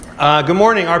Good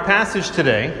morning. Our passage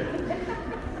today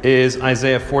is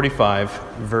Isaiah 45,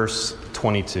 verse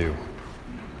 22.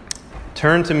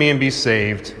 Turn to me and be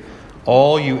saved,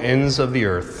 all you ends of the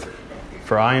earth,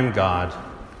 for I am God,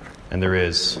 and there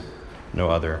is no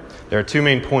other. There are two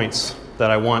main points that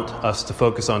I want us to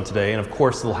focus on today, and of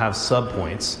course they'll have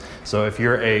subpoints. So if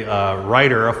you're a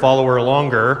writer, a follower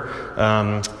longer,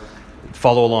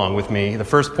 follow along with me. The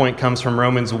first point comes from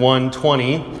Romans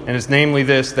 1:20, and is namely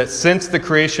this, that since the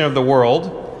creation of the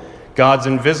world, God's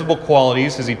invisible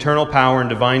qualities, his eternal power and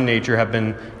divine nature have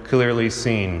been clearly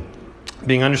seen,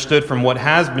 being understood from what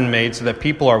has been made, so that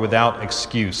people are without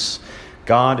excuse.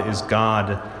 God is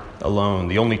God alone,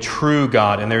 the only true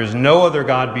God, and there is no other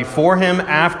God before him,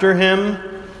 after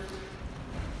him,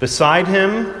 beside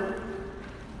him.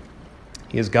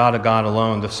 He is God, a God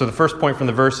alone. So the first point from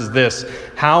the verse is this: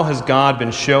 how has God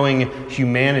been showing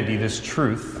humanity this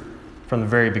truth from the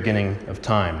very beginning of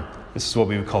time? This is what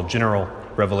we would call general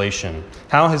revelation.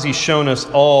 How has he shown us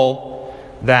all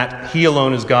that he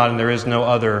alone is God and there is no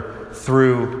other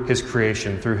through his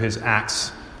creation, through his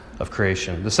acts of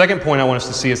creation? The second point I want us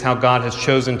to see is how God has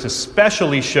chosen to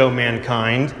specially show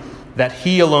mankind that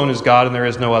he alone is God and there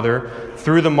is no other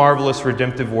through the marvelous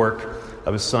redemptive work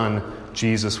of his Son,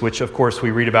 Jesus, which of course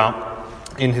we read about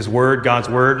in his word, God's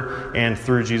word, and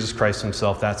through Jesus Christ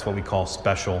himself. That's what we call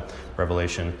special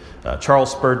revelation. Charles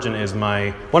Spurgeon is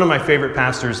one of my favorite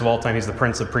pastors of all time. He's the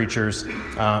Prince of Preachers,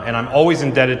 and I'm always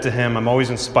indebted to him. I'm always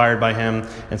inspired by him,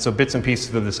 and so bits and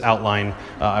pieces of this outline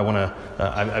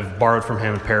I've borrowed from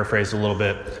him and paraphrased a little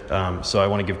bit, so I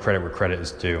want to give credit where credit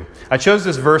is due. I chose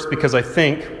this verse because I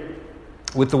think,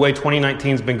 with the way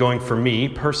 2019 has been going for me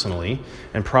personally,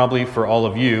 and probably for all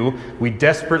of you, we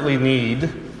desperately need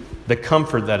the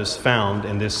comfort that is found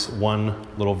in this one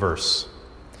little verse.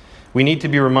 We need to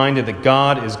be reminded that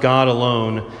God is God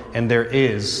alone and there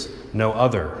is no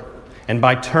other. And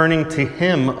by turning to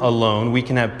him alone, we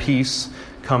can have peace,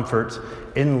 comfort,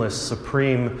 endless,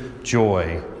 supreme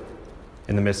joy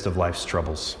in the midst of life's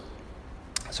troubles.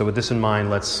 So with this in mind,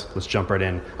 let's jump right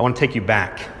in. I want to take you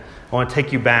back. I want to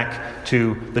take you back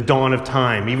to the dawn of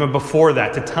time, even before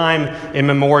that, to time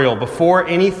immemorial. Before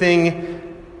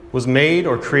anything was made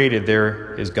or created,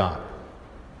 there is God.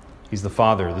 He's the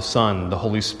Father, the Son, the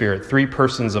Holy Spirit, three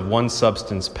persons of one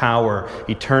substance, power,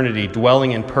 eternity,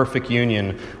 dwelling in perfect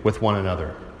union with one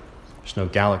another. There's no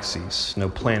galaxies, no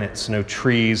planets, no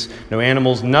trees, no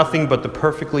animals, nothing but the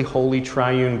perfectly holy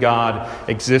triune God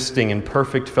existing in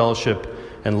perfect fellowship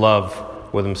and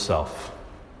love with himself.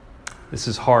 This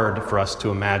is hard for us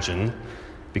to imagine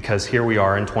because here we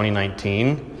are in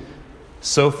 2019,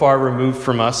 so far removed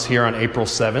from us here on April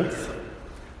 7th,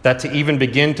 that to even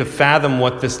begin to fathom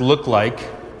what this looked like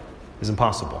is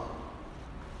impossible.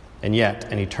 And yet,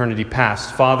 in eternity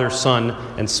past, Father, Son,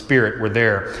 and Spirit were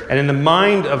there. And in the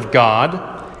mind of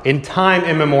God, in time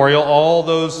immemorial, all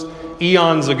those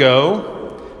eons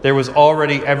ago, there was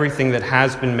already everything that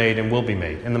has been made and will be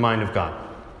made in the mind of God.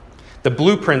 The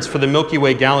blueprints for the Milky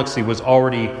Way galaxy was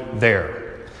already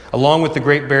there, along with the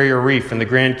Great Barrier Reef and the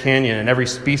Grand Canyon and every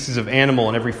species of animal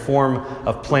and every form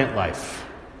of plant life.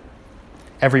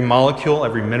 Every molecule,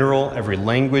 every mineral, every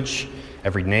language,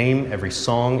 every name, every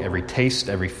song, every taste,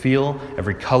 every feel,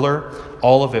 every color,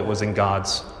 all of it was in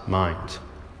God's mind.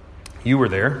 You were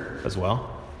there as well,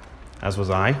 as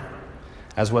was I,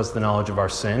 as was the knowledge of our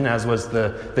sin, as was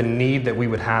the need that we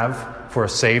would have for a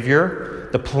Savior,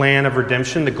 the plan of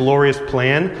redemption, the glorious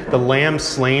plan, the Lamb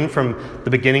slain from the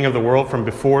beginning of the world, from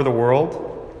before the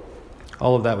world.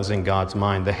 All of that was in God's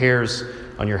mind. The hairs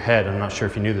on your head, I'm not sure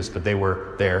if you knew this, but they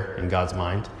were there in God's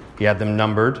mind. He had them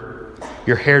numbered.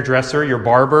 Your hairdresser, your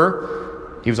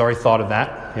barber, he was already thought of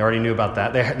that. He already knew about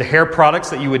that. The hair products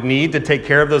that you would need to take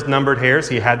care of those numbered hairs,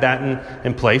 he had that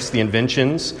in place. The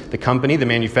inventions, the company, the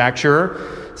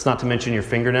manufacturer. It's not to mention your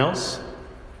fingernails,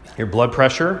 your blood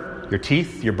pressure, your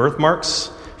teeth, your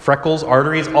birthmarks, freckles,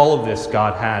 arteries, all of this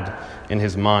God had in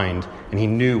his mind, and he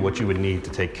knew what you would need to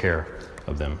take care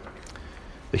of them.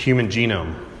 The human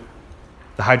genome,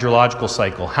 the hydrological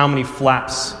cycle, how many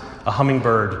flaps a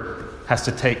hummingbird has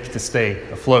to take to stay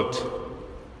afloat.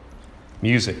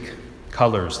 Music,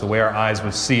 colors, the way our eyes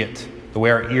would see it, the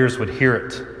way our ears would hear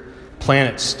it.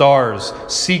 Planets, stars,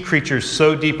 sea creatures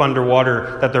so deep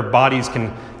underwater that their bodies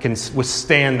can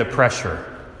withstand the pressure.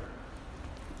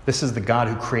 This is the God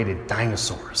who created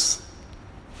dinosaurs.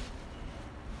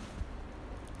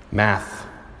 Math,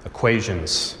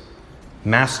 equations,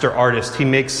 master artist. He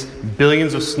makes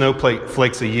billions of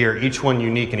snowflakes a year, each one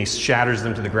unique, and he shatters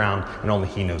them to the ground, and only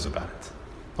he knows about it.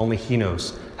 Only he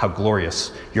knows how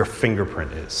glorious your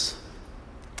fingerprint is.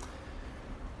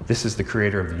 This is the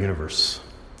creator of the universe.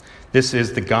 This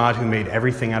is the God who made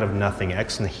everything out of nothing,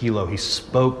 ex nihilo. He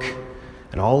spoke,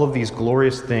 and all of these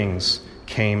glorious things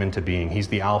came into being. He's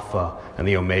the Alpha and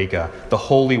the Omega, the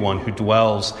Holy One who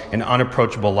dwells in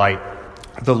unapproachable light.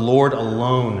 The Lord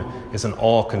alone is an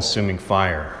all-consuming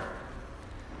fire.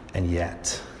 And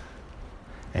yet,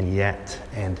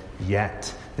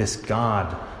 this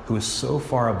God who is so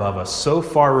far above us, so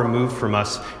far removed from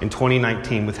us in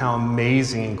 2019, with how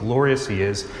amazing and glorious he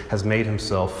is, has made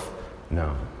himself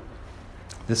known.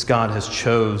 This God has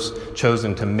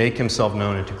chosen to make himself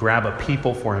known and to grab a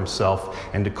people for himself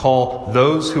and to call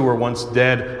those who were once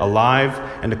dead alive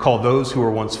and to call those who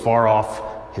were once far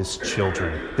off his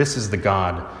children. This is the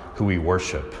God who we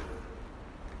worship.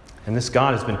 And this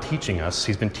God has been teaching us,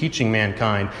 he's been teaching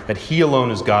mankind that he alone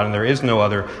is God and there is no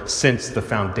other since the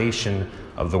foundation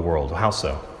of the world. How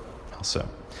so?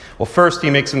 Well, first, he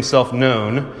makes himself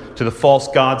known to the false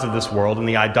gods of this world and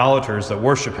the idolaters that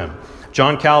worship him.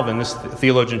 John Calvin, this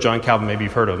theologian John Calvin, maybe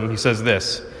you've heard of him, he says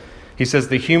this. He says,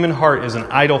 the human heart is an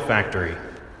idol factory.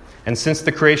 And since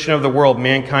the creation of the world,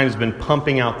 mankind has been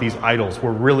pumping out these idols.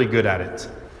 We're really good at it.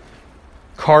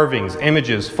 Carvings,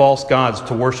 images, false gods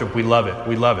to worship. We love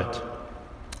it.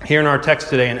 Here in our text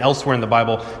today and elsewhere in the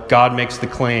Bible, God makes the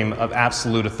claim of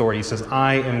absolute authority. He says,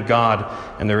 I am God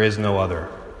and there is no other.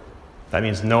 That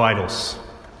means no idols.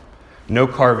 No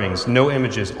carvings, no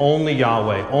images, only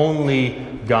Yahweh,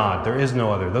 only God. There is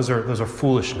no other. Those are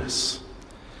foolishness.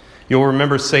 You'll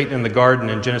remember Satan in the garden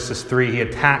in Genesis 3. He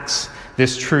attacks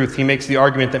this truth. He makes the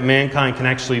argument that mankind can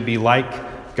actually be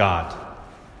like God.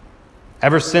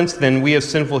 Ever since then, we as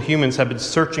sinful humans have been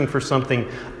searching for something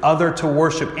other to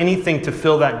worship, anything to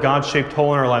fill that God-shaped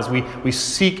hole in our lives. We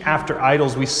seek after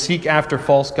idols. We seek after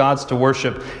false gods to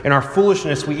worship. In our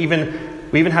foolishness, we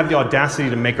even have the audacity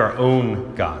to make our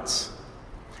own gods.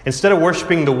 Instead of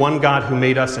worshiping the one God who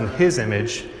made us in his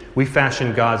image, we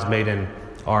fashion gods made in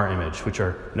our image, which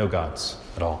are no gods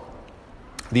at all.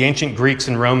 The ancient Greeks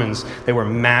and Romans, they were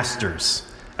masters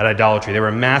at idolatry. They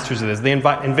were masters of this. They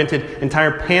invented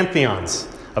entire pantheons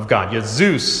of God. You had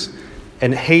Zeus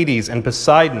and Hades and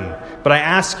Poseidon. But I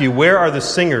ask you, where are the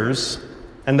singers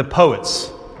and the poets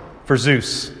for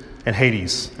Zeus and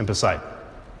Hades and Poseidon?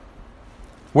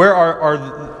 Where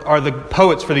are the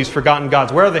poets for these forgotten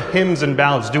gods? Where are the hymns and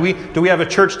ballads? Do we have a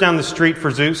church down the street for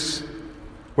Zeus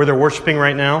where they're worshiping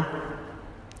right now?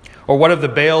 Or what of the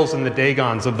Baals and the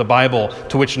Dagons of the Bible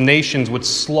to which nations would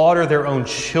slaughter their own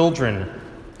children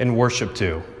in worship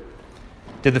to?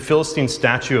 Did the Philistine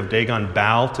statue of Dagon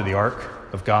bow to the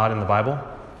ark of God in the Bible?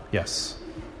 Yes.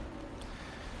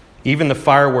 Even the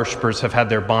fire worshippers have had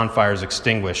their bonfires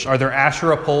extinguished. Are there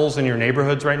Asherah poles in your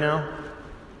neighborhoods right now?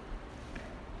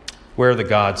 Where are the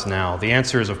gods now? The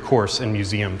answer is, of course, in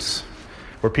museums,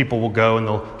 where people will go and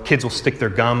the kids will stick their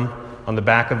gum on the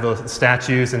back of the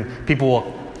statues and people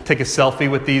will take a selfie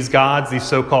with these gods, these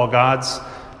so-called gods.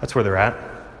 That's where they're at.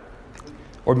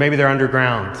 Or maybe they're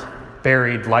underground,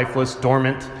 buried, lifeless,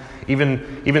 dormant. Even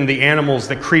the animals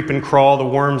that creep and crawl, the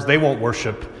worms, they won't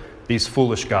worship these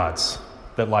foolish gods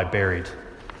that lie buried.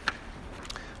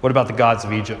 What about the gods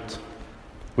of Egypt?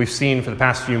 We've seen for the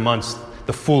past few months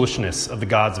the foolishness of the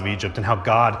gods of Egypt and how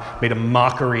God made a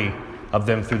mockery of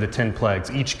them through the 10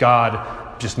 plagues. Each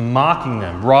god just mocking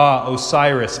them. Ra,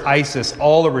 Osiris, Isis,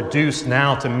 all are reduced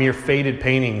now to mere faded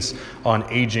paintings on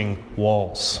aging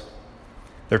walls.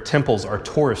 Their temples are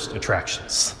tourist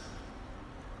attractions,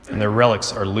 and their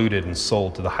relics are looted and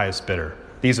sold to the highest bidder.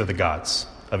 These are the gods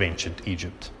of ancient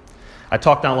Egypt. I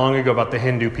talked not long ago about the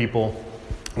Hindu people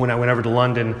when I went over to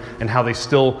London and how they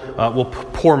still will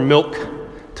pour milk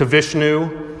to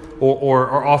Vishnu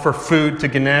or offer food to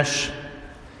Ganesh.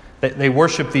 They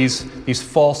worship these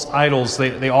false idols.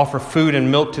 They offer food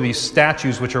and milk to these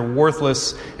statues which are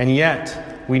worthless, and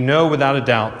yet we know without a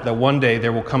doubt that one day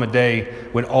there will come a day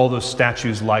when all those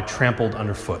statues lie trampled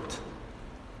underfoot.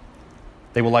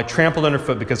 They will lie trampled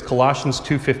underfoot because Colossians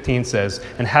 2:15 says,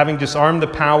 and having disarmed the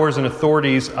powers and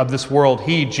authorities of this world,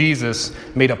 he, Jesus,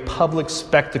 made a public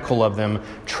spectacle of them,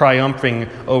 triumphing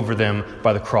over them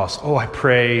by the cross. Oh, I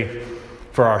pray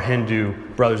for our Hindu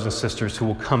brothers and sisters who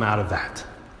will come out of that.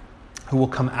 Who will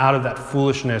come out of that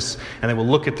foolishness, and they will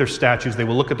look at their statues, they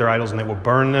will look at their idols, and they will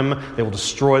burn them, they will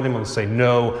destroy them, and will say,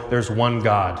 no, there's one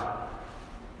God.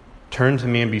 Turn to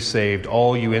me and be saved,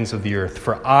 all you ends of the earth,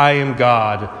 for I am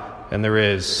God, and there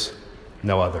is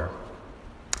no other.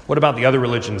 What about the other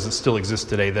religions that still exist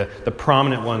today, the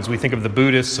prominent ones? We think of the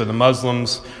Buddhists or the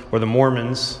Muslims or the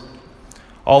Mormons.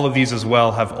 All of these as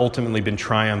well have ultimately been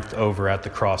triumphed over at the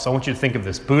cross. I want you to think of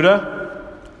this.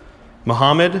 Buddha,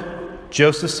 Muhammad,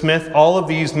 Joseph Smith, all of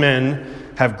these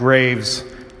men have graves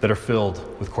that are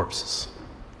filled with corpses.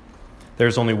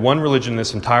 there's only one religion in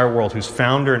this entire world whose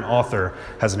founder and author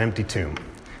has an empty tomb,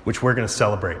 which we're going to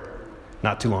celebrate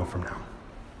not too long from now.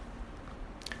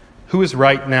 Who is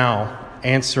right now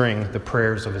answering the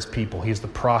prayers of his people? He's the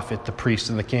prophet, the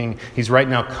priest, and the king. He's right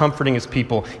now comforting his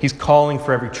people. He's calling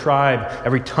for every tribe,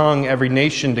 every tongue, every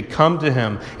nation to come to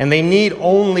him. And they need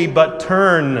only but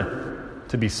turn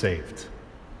to be saved.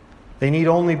 They need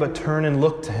only but turn and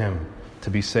look to him to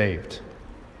be saved.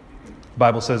 The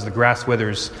Bible says the grass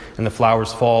withers and the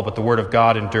flowers fall, but the word of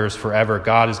God endures forever.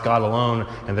 God is God alone,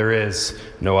 and there is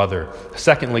no other.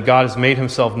 Secondly, God has made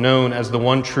himself known as the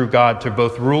one true God to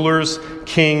both rulers,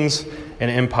 kings, and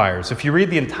empires. If you read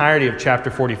the entirety of chapter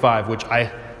 45, which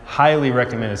I highly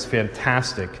recommend, it's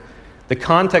fantastic, the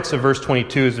context of verse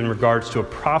 22 is in regards to a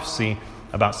prophecy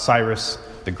about Cyrus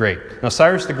the Great. Now,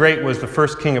 Cyrus the Great was the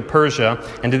first king of Persia,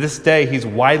 and to this day, he's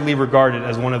widely regarded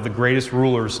as one of the greatest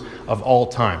rulers of all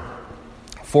time.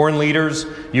 Foreign leaders,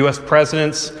 U.S.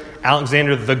 presidents,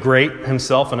 Alexander the Great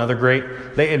himself, another great,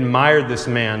 they admired this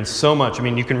man so much. I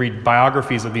mean, you can read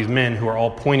biographies of these men who are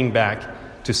all pointing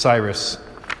back to Cyrus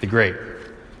the Great.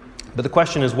 But the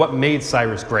question is, what made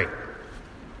Cyrus great?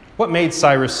 What made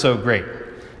Cyrus so great?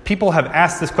 People have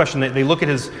asked this question. They look at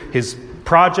his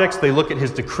projects, they look at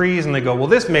his decrees, and they go, well,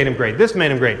 this made him great, this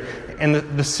made him great. And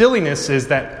the silliness is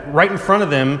that right in front of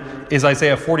them is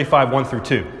Isaiah 45, 1 through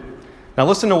 2. Now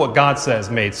listen to what God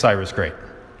says made Cyrus great.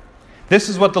 This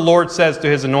is what the Lord says to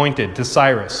his anointed, to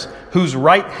Cyrus, whose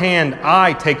right hand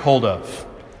I take hold of,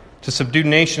 to subdue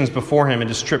nations before him and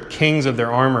to strip kings of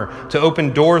their armor, to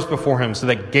open doors before him so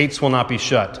that gates will not be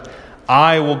shut.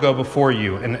 I will go before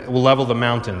you and will level the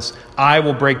mountains. I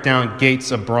will break down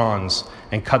gates of bronze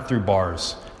and cut through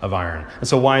bars of iron. And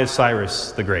so why is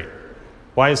Cyrus the Great?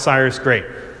 Why is Cyrus great?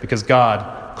 Because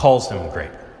God calls him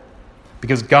great.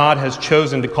 Because God has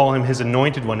chosen to call him his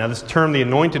anointed one. Now this term, the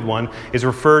anointed one, is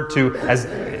referred to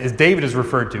as David is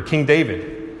referred to. King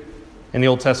David in the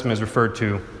Old Testament is referred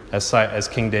to as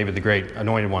King David the Great,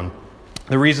 anointed one.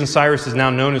 The reason Cyrus is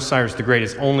now known as Cyrus the Great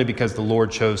is only because the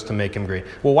Lord chose to make him great.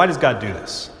 Well, why does God do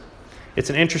this? It's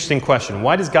an interesting question.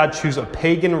 Why does God choose a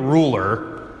pagan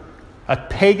ruler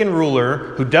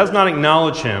who does not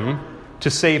acknowledge him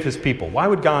to save his people? Why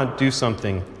would God do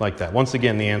something like that? Once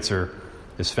again, the answer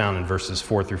is found in verses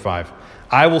 4 through 5.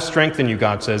 I will strengthen you,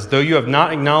 God says, though you have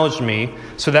not acknowledged me,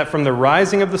 so that from the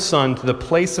rising of the sun to the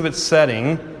place of its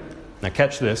setting, now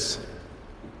catch this,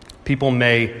 people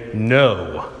may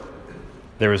know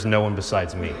there is no one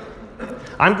besides me.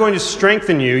 I'm going to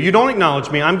strengthen you. You don't acknowledge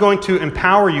me. I'm going to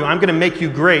empower you. I'm going to make you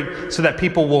great so that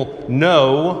people will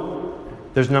know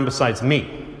there's none besides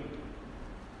me.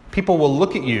 People will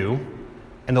look at you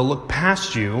and they'll look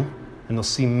past you and they'll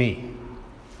see me.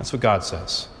 That's what God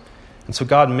says. And so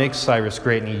God makes Cyrus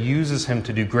great, and he uses him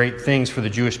to do great things for the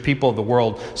Jewish people of the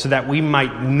world so that we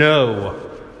might know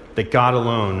that God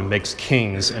alone makes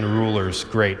kings and rulers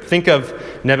great. Think of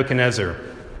Nebuchadnezzar,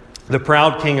 the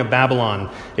proud king of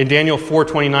Babylon. In Daniel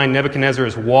 4:29, Nebuchadnezzar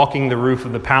is walking the roof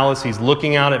of the palace. He's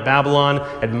looking out at Babylon,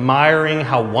 admiring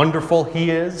how wonderful he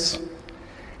is.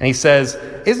 And he says,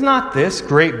 is not this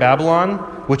great Babylon,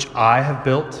 which I have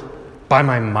built by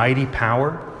my mighty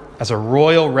power, as a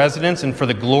royal residence and for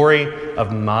the glory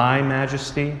of my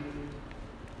majesty?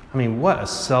 I mean, what a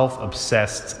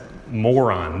self-obsessed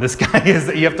moron this guy is,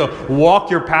 that you have to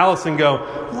walk your palace and go,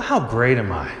 well, how great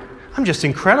am I? I'm just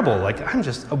incredible. I'm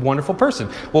just a wonderful person.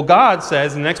 Well, God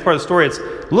says in the next part of the story,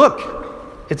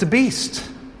 look, it's a beast.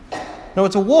 No,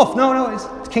 it's a wolf. No,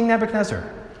 it's King Nebuchadnezzar.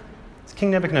 It's King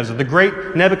Nebuchadnezzar. The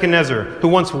great Nebuchadnezzar, who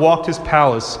once walked his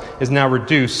palace, is now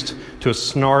reduced to a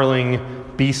snarling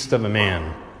beast of a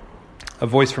man. A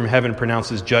voice from heaven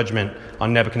pronounces judgment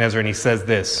on Nebuchadnezzar, and he says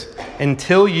this,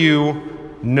 until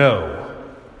you know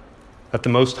that the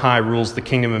Most High rules the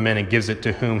kingdom of men and gives it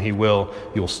to whom he will,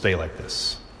 you will stay like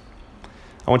this.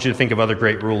 I want you to think of other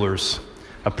great rulers,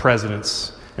 of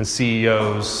presidents and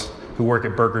CEOs who work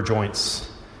at burger joints,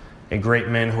 and great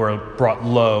men who are brought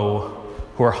low,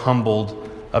 who are humbled,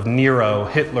 of Nero,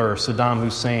 Hitler, Saddam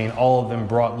Hussein, all of them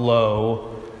brought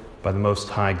low by the Most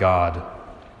High God.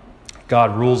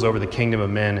 God rules over the kingdom of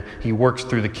men. He works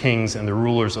through the kings and the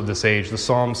rulers of this age. The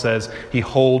psalm says he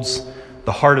holds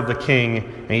the heart of the king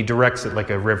and he directs it like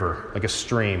a river, like a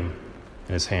stream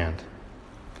in his hand.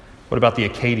 What about the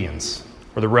Akkadians,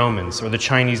 or the Romans, or the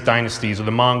Chinese dynasties, or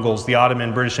the Mongols, the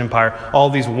Ottoman, British Empire? All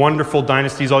these wonderful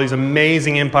dynasties, all these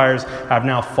amazing empires have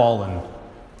now fallen,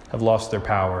 have lost their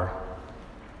power.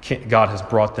 God has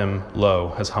brought them low,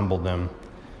 has humbled them.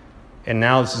 And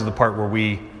now this is the part where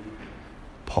we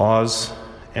pause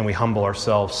and we humble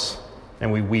ourselves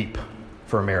and we weep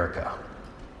for America.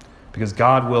 because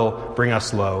God will bring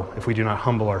us low if we do not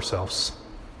humble ourselves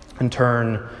and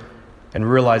turn and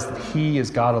realize that he is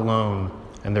God alone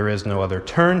and there is no other.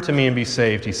 Turn to me and be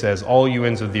saved, he says, all you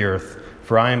ends of the earth,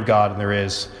 for I am God and there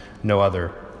is no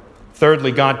other.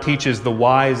 Thirdly, God teaches the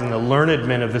wise and the learned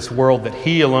men of this world that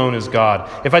he alone is God.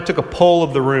 If I took a poll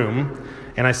of the room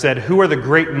and I said, who are the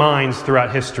great minds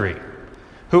throughout history?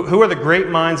 Who are the great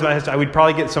minds about history? We'd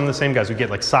probably get some of the same guys. We'd get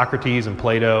like Socrates and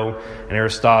Plato and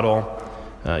Aristotle,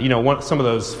 some of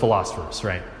those philosophers,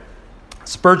 right?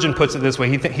 Spurgeon puts it this way.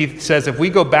 He says, if we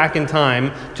go back in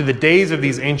time to the days of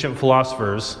these ancient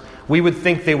philosophers, we would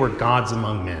think they were gods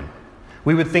among men.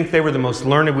 We would think they were the most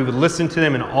learned. We would listen to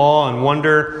them in awe and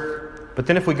wonder. But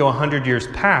then if we go 100 years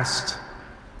past,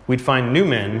 we'd find new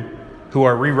men who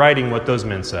are rewriting what those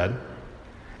men said.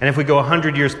 And if we go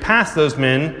 100 years past those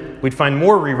men, we'd find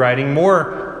more rewriting,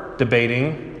 more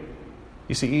debating.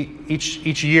 You see,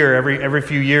 each year, every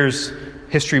few years,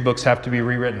 history books have to be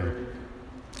rewritten.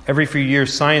 Every few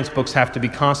years, science books have to be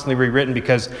constantly rewritten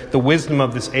because the wisdom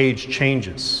of this age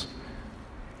changes.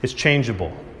 It's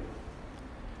changeable.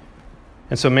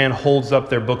 And so man holds up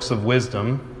their books of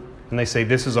wisdom and they say,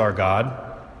 this is our God.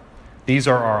 These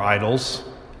are our idols.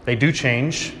 They do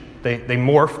change. They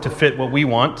morph to fit what we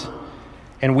want.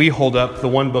 And we hold up the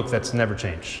one book that's never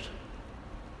changed.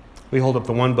 We hold up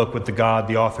the one book with the God,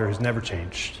 the author, who's never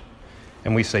changed.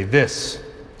 And we say, this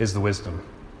is the wisdom.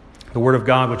 The Word of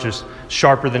God, which is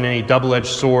sharper than any double-edged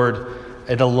sword,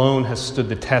 it alone has stood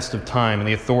the test of time, and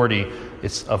the authority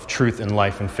is of truth and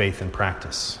life and faith and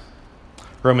practice.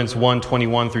 Romans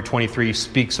 1:21 through 23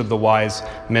 speaks of the wise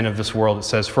men of this world. It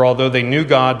says, for although they knew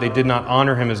God, they did not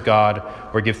honor him as God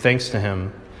or give thanks to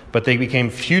him. But they became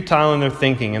futile in their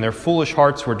thinking, and their foolish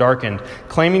hearts were darkened.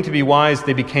 Claiming to be wise,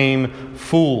 they became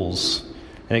fools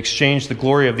and exchanged the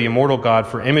glory of the immortal God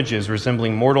for images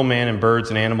resembling mortal man and birds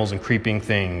and animals and creeping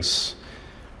things.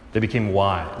 They became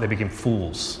wise. They became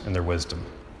fools in their wisdom.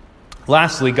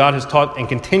 Lastly, God has taught and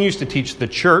continues to teach the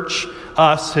church,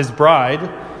 us, his bride,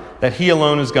 that he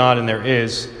alone is God and there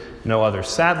is no other.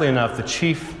 Sadly enough, the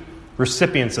chief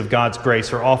recipients of God's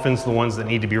grace are often the ones that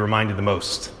need to be reminded the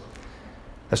most.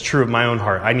 That's true of my own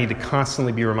heart. I need to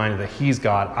constantly be reminded that he's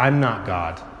God, I'm not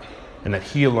God, and that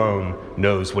he alone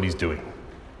knows what he's doing.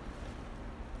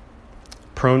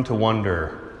 Prone to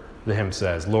wonder, the hymn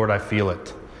says, Lord, I feel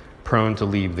it. Prone to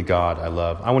leave the God I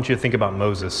love. I want you to think about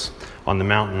Moses on the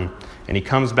mountain, and he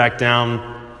comes back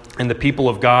down, and the people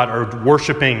of God are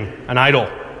worshiping an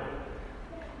idol.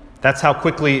 That's how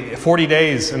quickly, 40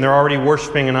 days, and they're already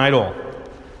worshiping an idol.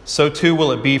 So too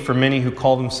will it be for many who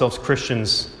call themselves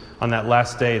Christians on that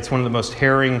last day. It's one of the most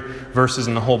harrowing verses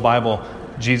in the whole Bible.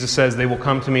 Jesus says, they will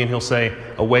come to me and he'll say,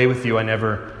 away with you, I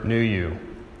never knew you.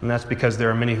 And that's because there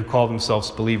are many who call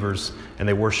themselves believers and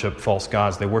they worship false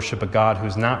gods. They worship a God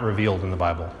who's not revealed in the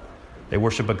Bible. They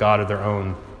worship a God of their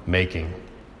own making.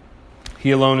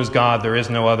 He alone is God, there is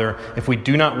no other. If we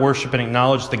do not worship and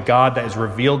acknowledge the God that is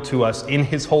revealed to us in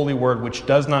his holy word, which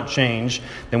does not change,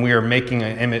 then we are making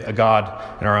a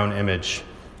God in our own image.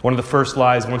 One of the first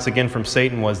lies, once again from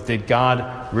Satan, was, did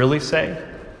God really say?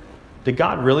 Did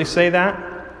God really say that?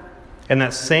 And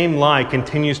that same lie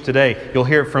continues today. You'll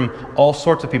hear it from all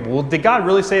sorts of people. Well, did God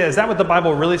really say that? Is that what the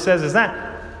Bible really says? Is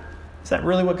that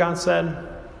really what God said?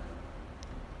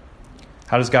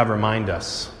 How does God remind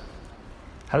us?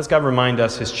 How does God remind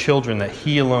us, his children, that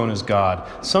he alone is God?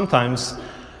 Sometimes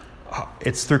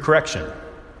it's through correction.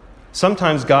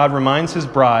 Sometimes God reminds his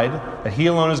bride that he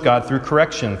alone is God through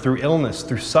correction, through illness,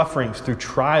 through sufferings, through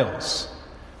trials.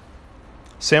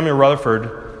 Samuel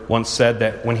Rutherford once said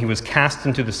that when he was cast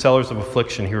into the cellars of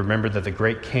affliction, he remembered that the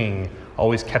great king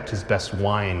always kept his best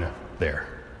wine there.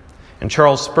 And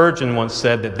Charles Spurgeon once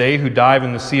said that they who dive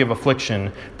in the sea of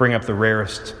affliction bring up the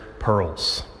rarest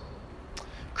pearls.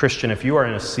 Christian, if you are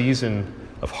in a season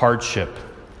of hardship,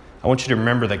 I want you to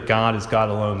remember that God is God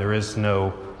alone. There is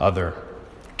no other.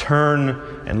 Turn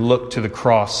and look to the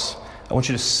cross. I want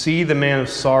you to see the man of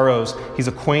sorrows. He's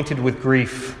acquainted with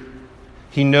grief.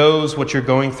 He knows what you're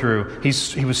going through.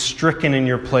 He was stricken in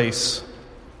your place.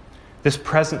 This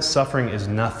present suffering is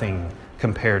nothing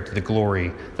compared to the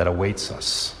glory that awaits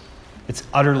us. It's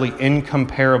utterly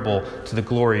incomparable to the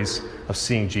glories of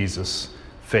seeing Jesus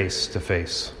face to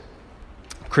face.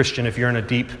 Christian, if you're in a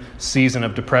deep season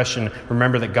of depression,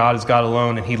 remember that God is God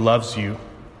alone and he loves you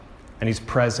and he's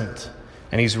present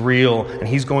and he's real and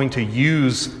he's going to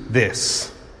use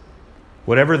this.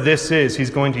 Whatever this is, he's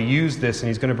going to use this and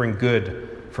he's going to bring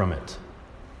good from it.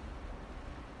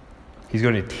 He's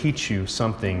going to teach you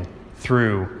something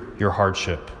through your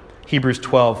hardship. Hebrews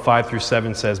 12,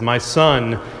 5-7 says, "My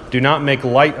son, do not make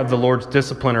light of the Lord's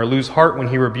discipline or lose heart when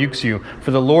he rebukes you.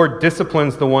 For the Lord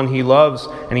disciplines the one he loves,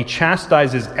 and he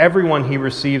chastises everyone he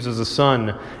receives as a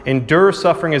son. Endure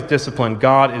suffering as discipline.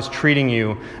 God is treating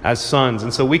you as sons."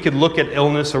 And so we could look at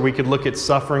illness, or we could look at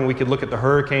suffering, we could look at the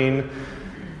hurricane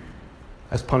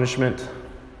as punishment.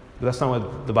 But that's not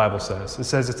what the Bible says. It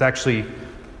says it's actually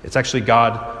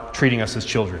God treating us as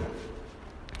children,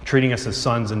 treating us as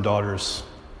sons and daughters,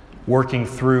 working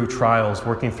through trials,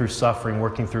 working through suffering,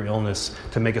 working through illness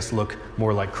to make us look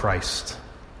more like Christ,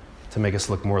 to make us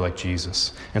look more like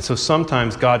Jesus. And so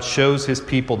sometimes God shows his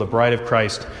people, the bride of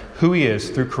Christ, who he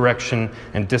is through correction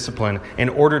and discipline in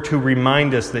order to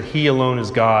remind us that he alone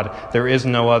is God, there is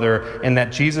no other, and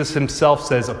that Jesus himself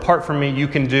says, apart from me, you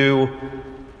can do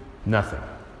nothing.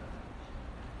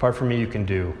 Apart from me, you can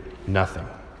do nothing.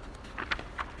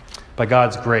 By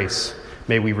God's grace,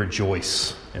 may we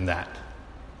rejoice in that.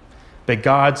 By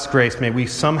God's grace, may we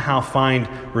somehow find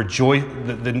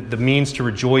the means to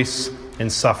rejoice in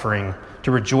suffering,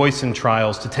 to rejoice in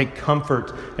trials, to take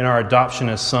comfort in our adoption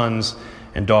as sons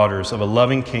and daughters of a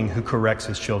loving King who corrects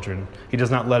his children. He does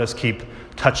not let us keep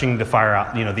touching the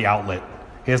fire, the outlet.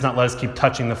 He does not let us keep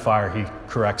touching the fire. He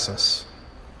corrects us.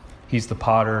 He's the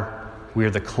potter. We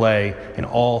are the clay. In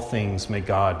all things, may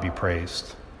God be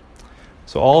praised.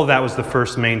 So all of that was the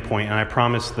first main point, and I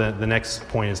promise that the next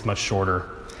point is much shorter.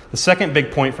 The second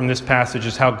big point from this passage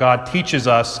is how God teaches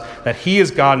us that he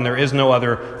is God and there is no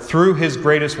other through his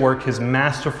greatest work, his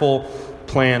masterful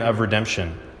plan of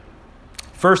redemption.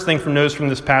 First thing from notice from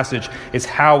this passage is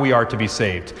how we are to be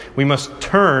saved. We must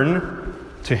turn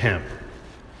to him.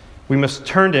 We must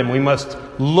turn to him. We must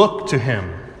look to him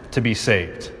to be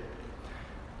saved.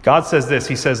 God says this.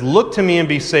 He says, look to me and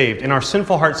be saved. And our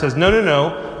sinful heart says,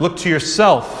 no. Look to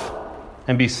yourself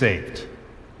and be saved.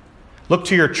 Look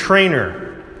to your trainer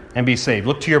and be saved.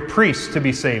 Look to your priest to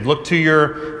be saved. Look to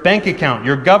your bank account,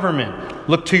 your government.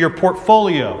 Look to your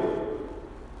portfolio.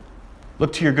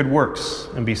 Look to your good works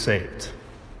and be saved.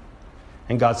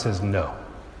 And God says no.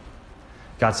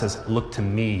 God says, look to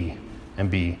me and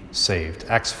be saved.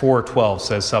 Acts 4:12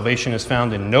 says, salvation is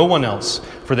found in no one else,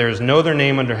 for there is no other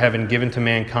name under heaven given to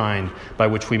mankind by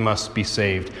which we must be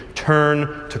saved.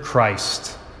 Turn to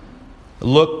Christ.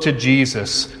 Look to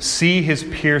Jesus. See his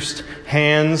pierced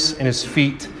hands and his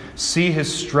feet. See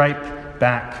his stripe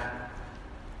back.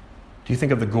 Do you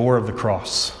think of the gore of the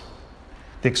cross?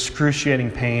 The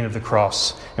excruciating pain of the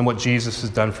cross and what Jesus has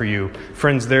done for you.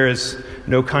 Friends, there is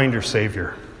no kinder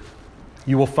Savior.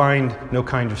 You will find no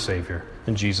kinder Savior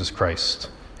than Jesus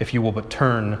Christ if you will but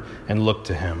turn and look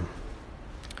to him.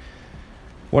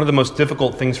 One of the most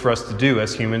difficult things for us to do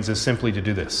as humans is simply to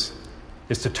do this,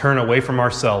 is to turn away from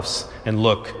ourselves and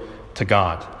look to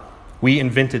God. We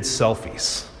invented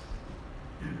selfies.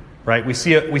 Right? We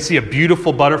see a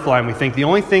beautiful butterfly and we think the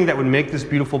only thing that would make this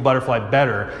beautiful butterfly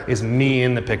better is me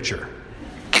in the picture.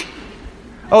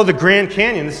 Oh, the Grand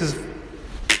Canyon, this is,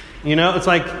 it's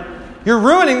like, you're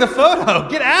ruining the photo.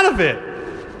 Get out of it.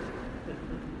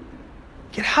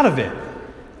 Get out of it.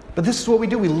 But this is what we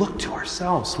do. We look to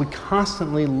ourselves. We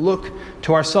constantly look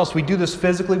to ourselves. We do this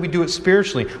physically. We do it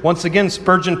spiritually. Once again,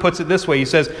 Spurgeon puts it this way. He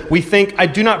says, we think, I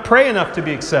do not pray enough to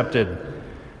be accepted.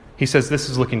 He says, this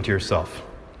is looking to yourself.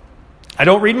 I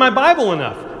don't read my Bible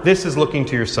enough. This is looking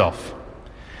to yourself.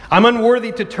 I'm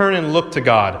unworthy to turn and look to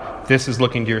God. This is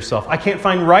looking to yourself. I can't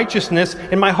find righteousness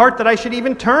in my heart that I should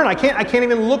even turn. I can't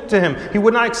even look to him. He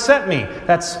would not accept me.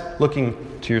 That's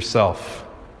looking to yourself.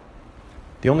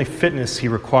 The only fitness he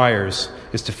requires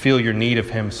is to feel your need of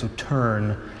him, so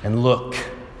turn and look.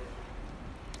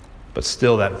 But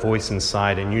still that voice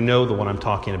inside, and you know the one I'm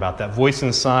talking about, that voice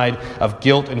inside of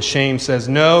guilt and shame says,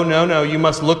 no, you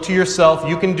must look to yourself.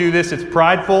 You can do this. It's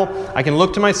prideful. I can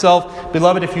look to myself.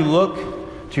 Beloved, if you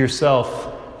look to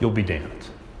yourself, you'll be damned.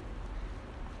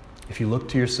 If you look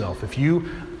to yourself, if you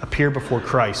appear before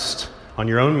Christ on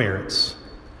your own merits,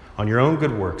 on your own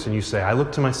good works, and you say, I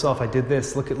look to myself, I did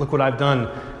this, look what I've done,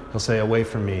 he'll say, away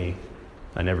from me,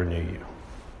 I never knew you.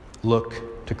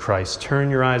 Look to Christ. Turn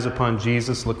your eyes upon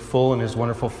Jesus, look full in his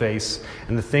wonderful face,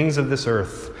 and the things of this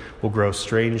earth will grow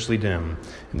strangely dim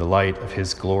in the light of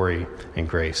his glory and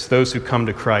grace. Those who come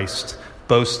to Christ,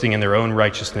 boasting in their own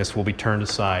righteousness, will be turned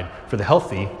aside. For the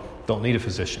healthy don't need a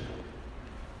physician.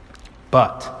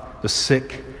 But the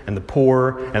sick and the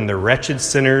poor and the wretched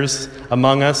sinners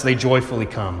among us, they joyfully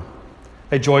come.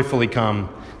 They joyfully come.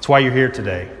 It's why you're here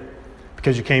today.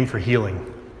 Because you came for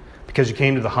healing. Because you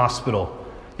came to the hospital.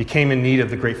 You came in need of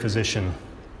the great physician.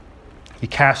 You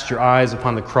cast your eyes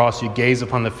upon the cross. You gaze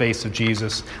upon the face of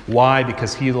Jesus. Why?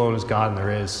 Because he alone is God and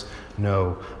there is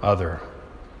no other.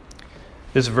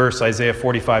 This verse, Isaiah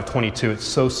 45:22, it's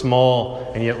so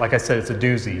small, and yet, like I said, it's a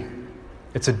doozy.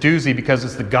 It's a doozy because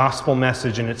it's the gospel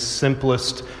message in its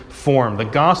simplest form. The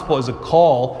gospel is a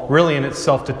call, really in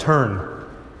itself, to turn.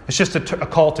 It's just a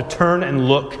call to turn and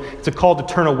look. It's a call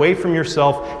to turn away from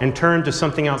yourself and turn to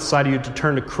something outside of you, to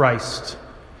turn to Christ.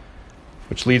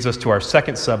 Which leads us to our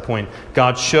second subpoint.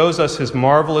 God shows us his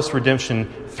marvelous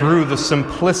redemption through the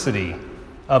simplicity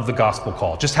of the gospel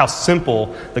call. Just how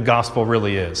simple the gospel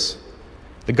really is.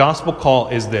 The gospel call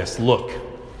is this: look.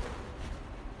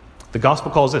 The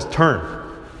gospel call is this: turn.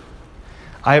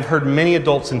 I have heard many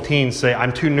adults and teens say,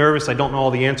 I'm too nervous, I don't know all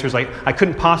the answers, I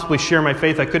couldn't possibly share my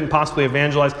faith, I couldn't possibly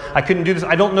evangelize, I couldn't do this,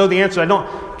 I don't know the answer,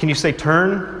 Can you say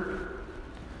turn?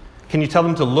 Can you tell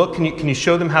them to look? Can you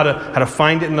show them how to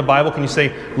find it in the Bible? Can you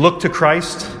say, look to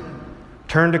Christ,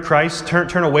 turn to Christ,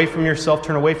 turn away from yourself,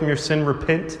 turn away from your sin,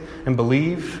 repent and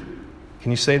believe? Can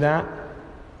you say that?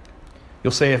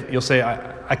 You'll say,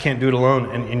 I can't do it alone,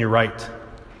 and you're right.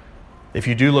 If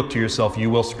you do look to yourself,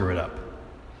 you will screw it up.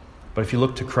 But if you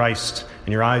look to Christ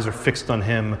and your eyes are fixed on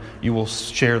him, you will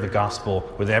share the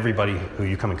gospel with everybody who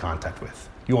you come in contact with.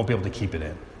 You won't be able to keep it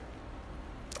in.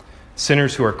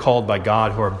 Sinners who are called by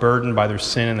God, who are burdened by their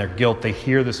sin and their guilt, they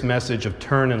hear this message of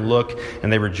turn and look,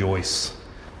 and they rejoice.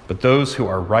 But those who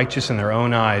are righteous in their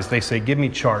own eyes, they say, give me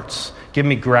charts, give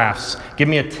me graphs, give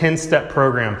me a 10-step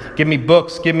program, give me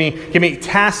books, give me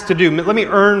tasks to do. Let me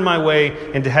earn my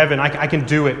way into heaven. I can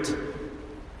do it.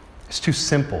 It's too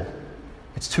simple.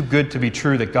 It's too good to be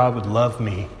true that God would love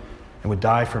me and would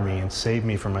die for me and save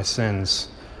me from my sins.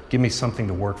 Give me something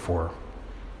to work for.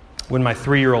 When my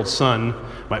 4-year-old son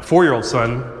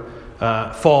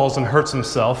falls and hurts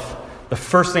himself, the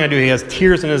first thing I do, he has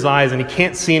tears in his eyes and he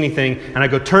can't see anything. And I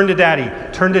go, turn to daddy,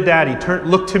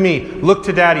 look to me, look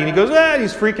to daddy. And he goes,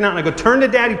 he's freaking out. And I go, turn to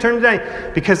daddy,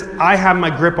 because I have my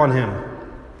grip on him.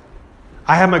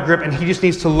 I have my grip, and he just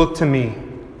needs to look to me.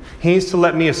 He needs to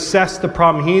let me assess the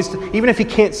problem. Even if he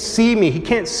can't see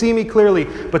me clearly,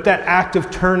 but that act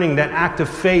of turning, that act of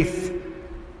faith,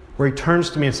 where he turns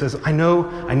to me and says, I know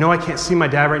I can't see my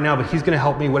dad right now, but he's going to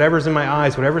help me. Whatever's in my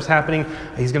eyes, whatever's happening,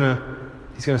 he's going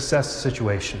to assess the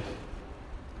situation.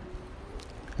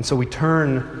 And so we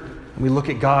turn and we look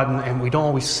at God, and we don't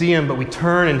always see him, but we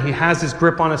turn and he has his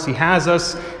grip on us. He has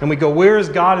us, and we go, where is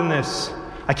God in this?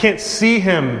 I can't see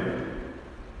him,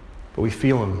 but we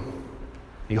feel him.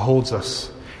 He holds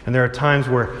us. And there are times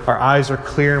where our eyes are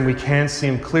clear and we can see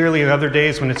him clearly, and other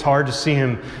days when it's hard to see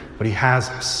him, but he has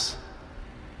us.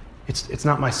 It's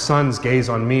not my son's gaze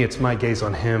on me, it's my gaze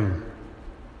on him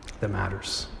that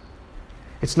matters.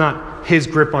 It's not his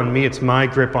grip on me, it's my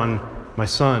grip on my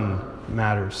son that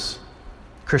matters.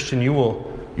 Christian, you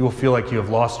will feel like you have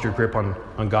lost your grip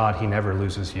on God. He never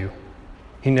loses you.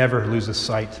 He never loses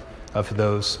sight of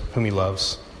those whom he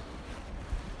loves.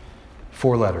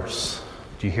 4 letters.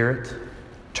 Do you hear it?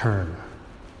 Turn.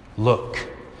 Look.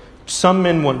 Some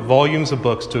men want volumes of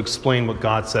books to explain what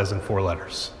God says in 4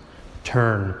 letters.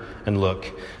 Turn and look.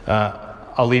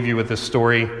 I'll leave you with this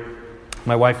story.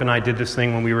 My wife and I did this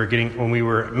thing when we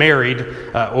were married.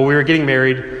 We were getting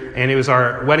married, and it was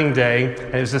our wedding day,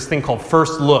 and it was this thing called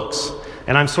First Looks.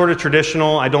 And I'm sort of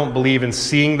traditional. I don't believe in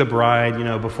seeing the bride,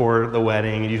 before the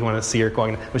wedding, and you want to see her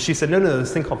going. But she said, no,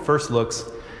 this thing called First Looks.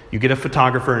 You get a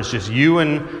photographer, and it's just you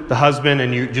and the husband,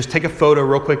 and you just take a photo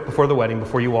real quick before the wedding,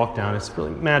 before you walk down. It's really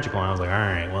magical. And I was like, all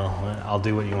right, well, I'll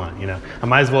do what you want, I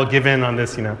might as well give in on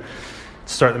this,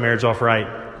 start the marriage off right.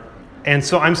 And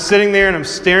so I'm sitting there, and I'm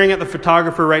staring at the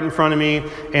photographer right in front of me,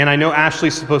 and I know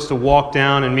Ashley's supposed to walk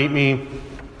down and meet me,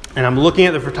 and I'm looking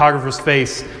at the photographer's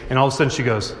face, and all of a sudden she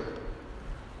goes,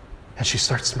 and she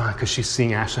starts smiling because she's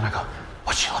seeing Ashley, and I go,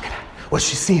 what's she looking at? What's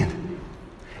she seeing?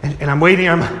 And I'm waiting,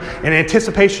 I'm in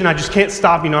anticipation, I just can't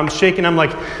stop, I'm shaking,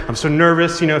 I'm so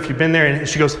nervous, if you've been there, and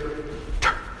she goes,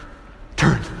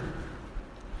 turn,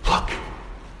 look.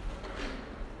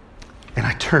 And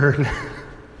I turn,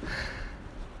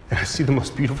 and I see the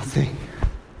most beautiful thing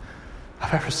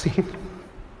I've ever seen.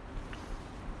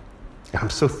 And I'm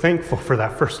so thankful for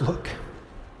that first look.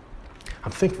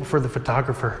 I'm thankful for the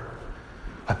photographer.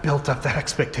 I built up that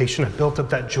expectation, I built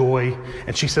up that joy,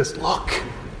 and she says, look.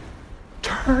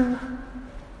 Turn.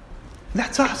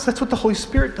 That's us. That's what the Holy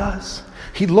Spirit does.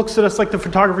 He looks at us like the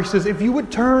photographer. He says, if you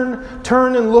would turn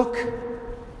and look.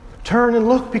 Turn and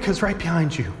look, because right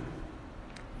behind you,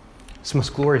 it's the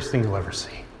most glorious thing you'll ever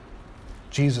see.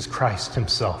 Jesus Christ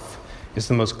himself is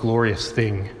the most glorious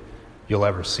thing you'll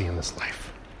ever see in this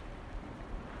life.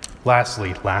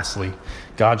 Lastly,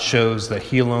 God shows that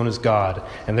he alone is God,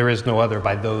 and there is no other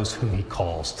by those whom he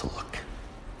calls to look.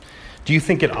 Do you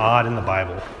think it odd in the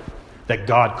Bible that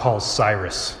God calls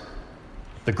Cyrus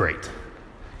the Great?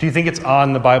 Do you think it's odd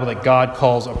in the Bible that God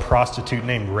calls a prostitute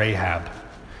named Rahab?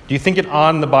 Do you think it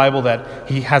odd in the Bible that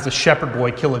he has a shepherd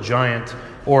boy kill a giant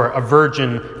or a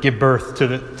virgin give birth to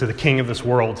the king of this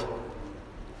world?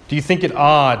 Do you think it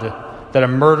odd that a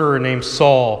murderer named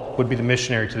Saul would be the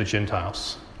missionary to the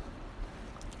Gentiles?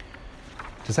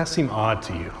 Does that seem odd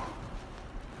to you?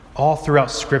 All throughout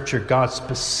Scripture, God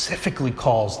specifically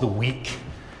calls the weak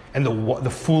and the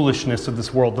foolishness of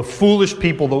this world, the foolish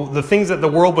people, the things that the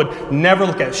world would never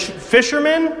look at.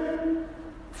 Fishermen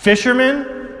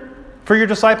for your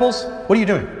disciples? What are you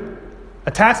doing?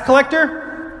 A tax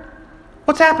collector?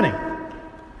 What's happening?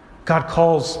 God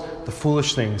calls the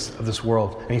foolish things of this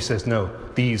world, and he says, no,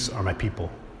 these are my people.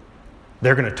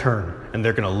 They're going to turn, and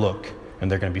they're going to look,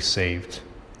 and they're going to be saved.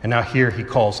 And now here he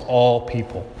calls all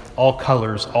people, all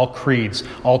colors, all creeds,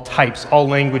 all types, all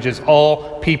languages,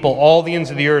 all people, all the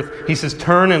ends of the earth. He says,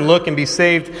 turn and look and be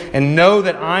saved, and know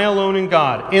that I alone am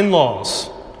God. In-laws,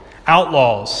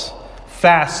 outlaws,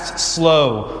 fast,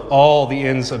 slow, all the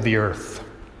ends of the earth.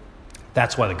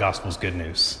 That's why the gospel is good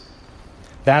news.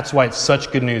 That's why it's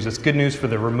such good news. It's good news for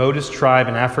the remotest tribe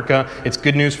in Africa. It's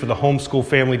good news for the homeschool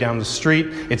family down the street.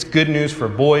 It's good news for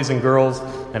boys and girls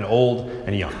and old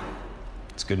and young.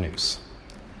 It's good news.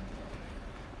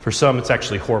 For some, it's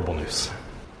actually horrible news.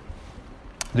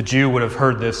 The Jew would have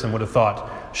heard this and would have thought,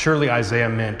 surely Isaiah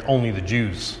meant only the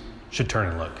Jews should turn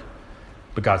and look.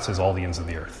 But God says all the ends of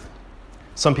the earth.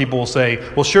 Some people will say,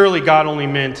 well, surely God only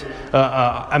meant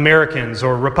Americans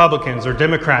or Republicans or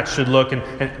Democrats should look.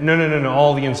 And no,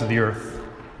 all the ends of the earth.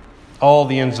 All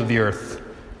the ends of the earth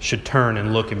should turn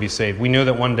and look and be saved. We know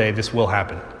that one day this will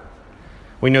happen.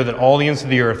 We know that all the ends of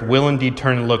the earth will indeed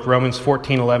turn and look. Romans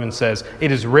 14:11 says,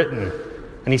 it is written.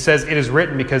 And he says it is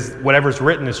written because whatever's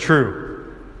written is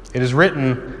true. It is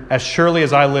written, as surely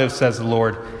as I live, says the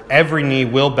Lord, every knee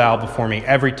will bow before me,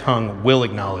 every tongue will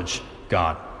acknowledge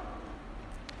God.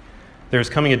 There is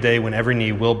coming a day when every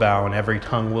knee will bow and every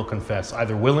tongue will confess,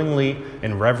 either willingly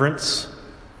in reverence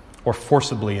or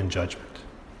forcibly in judgment.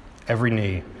 Every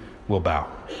knee will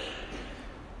bow.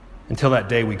 Until that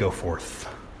day, we go forth.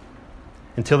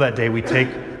 Until that day, we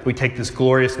take this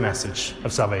glorious message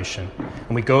of salvation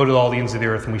and we go to all the ends of the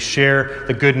earth and we share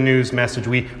the good news message.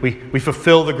 We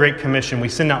fulfill the Great Commission. We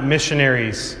send out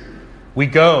missionaries. We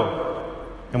go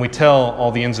and we tell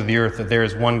all the ends of the earth that there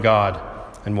is one God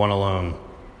and one alone.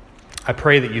 I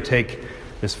pray that you take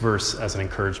this verse as an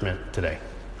encouragement today.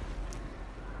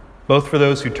 Both for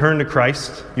those who turn to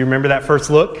Christ. You remember that first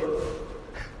look? Do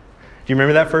you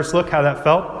remember that first look, how that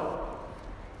felt?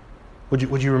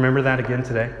 Would you remember that again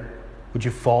today? Would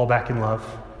you fall back in love?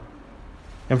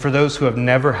 And for those who have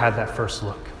never had that first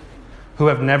look, who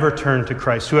have never turned to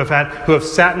Christ, who have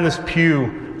sat in this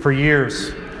pew for years,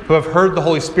 who have heard the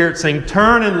Holy Spirit saying,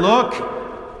 turn and look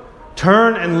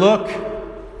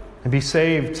and be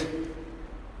saved.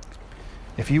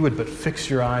 If you would but fix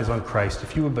your eyes on Christ,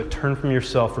 if you would but turn from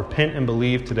yourself, repent and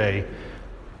believe today,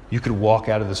 you could walk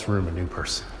out of this room a new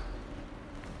person.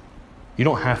 You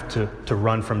don't have to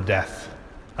run from death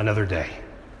another day.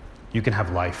 You can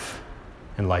have life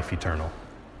and life eternal.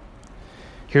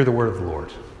 Hear the word of the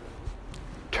Lord.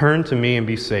 Turn to me and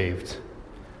be saved,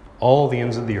 all the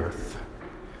ends of the earth.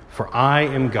 For I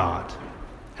am God,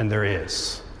 and there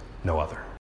is no other.